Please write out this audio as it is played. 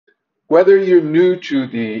Whether you're new to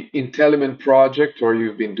the Intelligent project or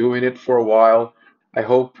you've been doing it for a while, I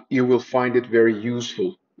hope you will find it very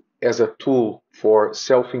useful as a tool for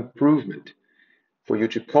self-improvement, for you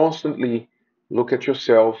to constantly look at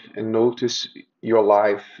yourself and notice your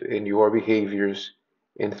life and your behaviors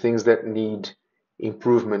and things that need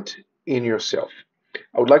improvement in yourself.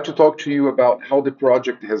 I would like to talk to you about how the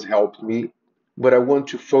project has helped me, but I want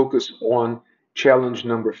to focus on challenge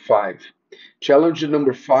number 5. Challenge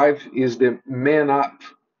number 5 is the Man Up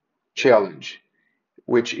challenge,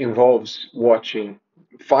 which involves watching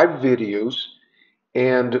 5 videos.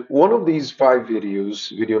 And one of these 5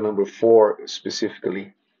 videos, video number 4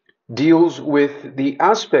 specifically, deals with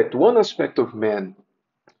one aspect of man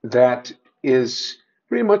that is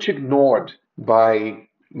pretty much ignored by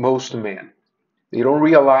most men. They don't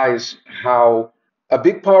realize how a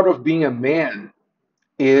big part of being a man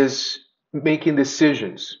is making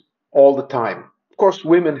decisions all the time. Of course,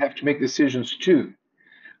 women have to make decisions too,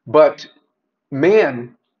 but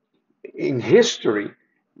men in history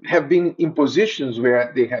have been in positions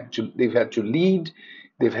where they've had to lead,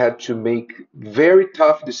 they've had to make very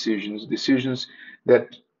tough decisions, decisions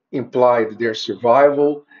that implied their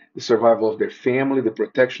survival, the survival of their family, the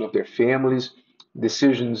protection of their families,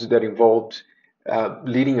 decisions that involved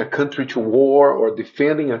leading a country to war or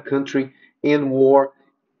defending a country in war.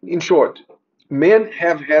 In short, men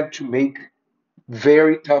have had to make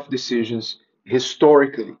very tough decisions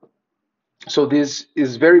historically. So this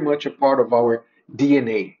is very much a part of our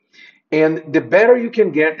DNA. And the better you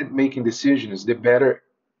can get at making decisions, the better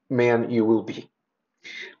man you will be.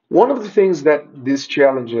 One of the things that this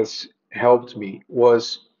challenge has helped me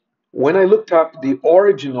was when I looked up the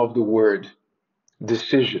origin of the word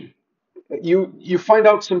decision. You find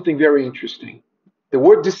out something very interesting. The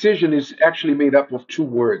word decision is actually made up of 2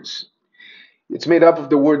 words. It's made up of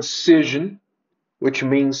the word scission, which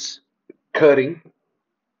means cutting.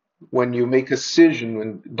 When you make a scission,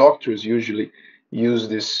 when doctors usually use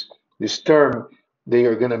this term, they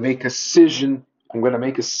are going to make a scission. I'm going to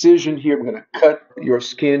make a scission here. I'm going to cut your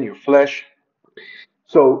skin, your flesh.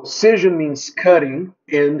 So scission means cutting,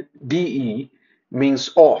 and de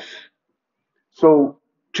means off. So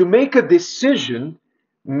to make a decision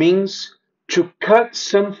means to cut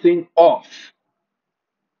something off.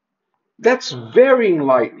 That's very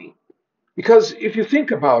enlightening. Because if you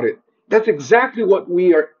think about it, that's exactly what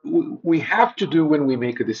we have to do when we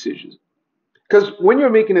make a decision. Because when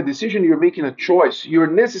you're making a decision, you're making a choice. You're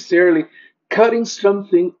necessarily cutting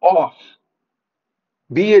something off,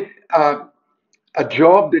 be it a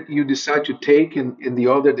job that you decide to take and the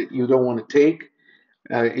other that you don't want to take.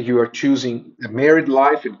 You are choosing a married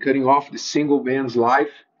life and cutting off the single man's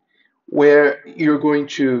life, where you're going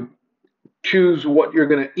to choose what you're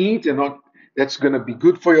going to eat and not that's going to be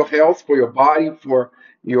good for your health, for your body, for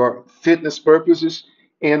your fitness purposes,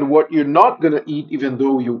 and what you're not going to eat, even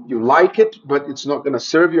though you like it, but it's not going to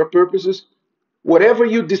serve your purposes. Whatever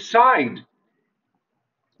you decide,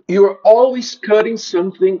 you're always cutting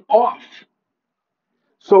something off.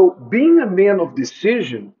 So being a man of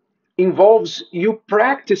decision involves you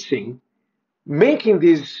practicing making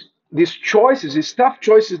these choices, these tough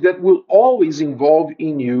choices that will always involve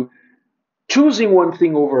in you choosing one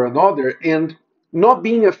thing over another and not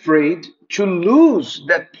being afraid to lose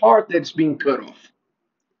that part that's being cut off.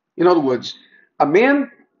 In other words, a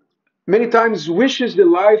man many times wishes the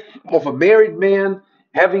life of a married man,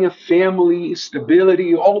 having a family,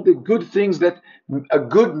 stability, all the good things that a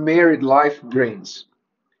good married life brings.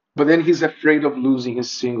 But then he's afraid of losing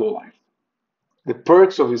his single life, the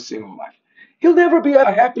perks of his single life. He'll never be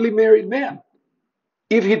a happily married man.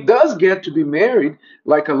 If he does get to be married,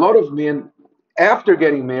 like a lot of men after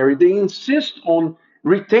getting married, they insist on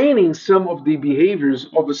retaining some of the behaviors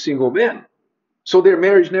of a single man. So their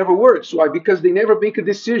marriage never works. Why? Because they never make a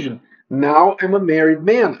decision. Now I'm a married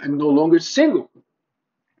man. I'm no longer single.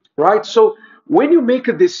 Right? So when you make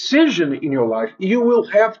a decision in your life, you will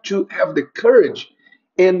have to have the courage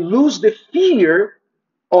and lose the fear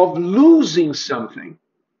of losing something,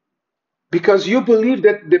 because you believe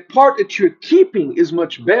that the part that you're keeping is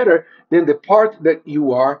much better than the part that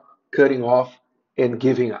you are cutting off and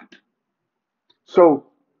giving up. So,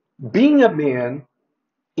 being a man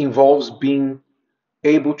involves being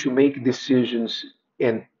able to make decisions,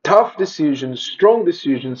 and tough decisions, strong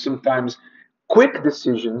decisions, sometimes quick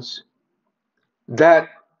decisions that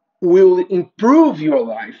will improve your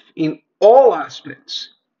life in all aspects,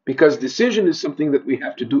 because decision is something that we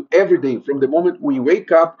have to do every day. From the moment we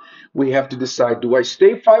wake up, we have to decide, do I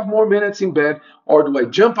stay 5 more minutes in bed or do I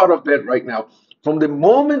jump out of bed right now? From the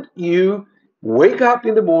moment you wake up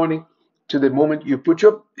in the morning to the moment you put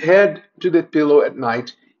your head to the pillow at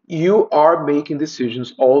night, you are making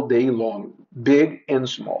decisions all day long, big and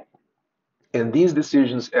small. And these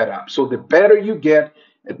decisions add up. So the better you get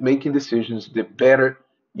at making decisions, the better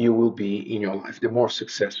you will be in your life, the more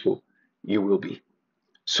successful you will be.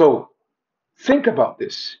 So think about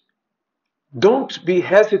this. Don't be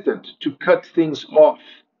hesitant to cut things off,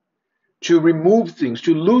 to remove things,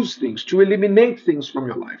 to lose things, to eliminate things from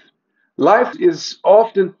your life. Life is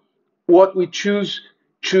often what we choose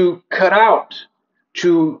to cut out,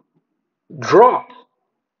 to drop,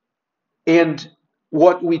 and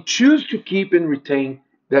what we choose to keep and retain,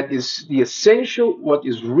 that is the essential, what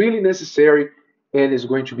is really necessary, and is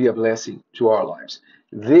going to be a blessing to our lives.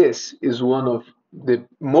 This is one of the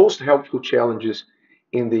most helpful challenges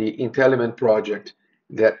in the Intellement project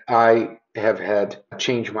that I have had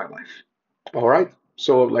change my life. All right.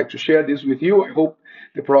 So I'd like to share this with you. I hope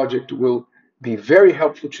the project will be very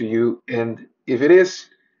helpful to you. And if it is,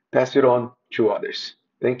 pass it on to others.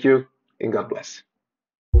 Thank you and God bless.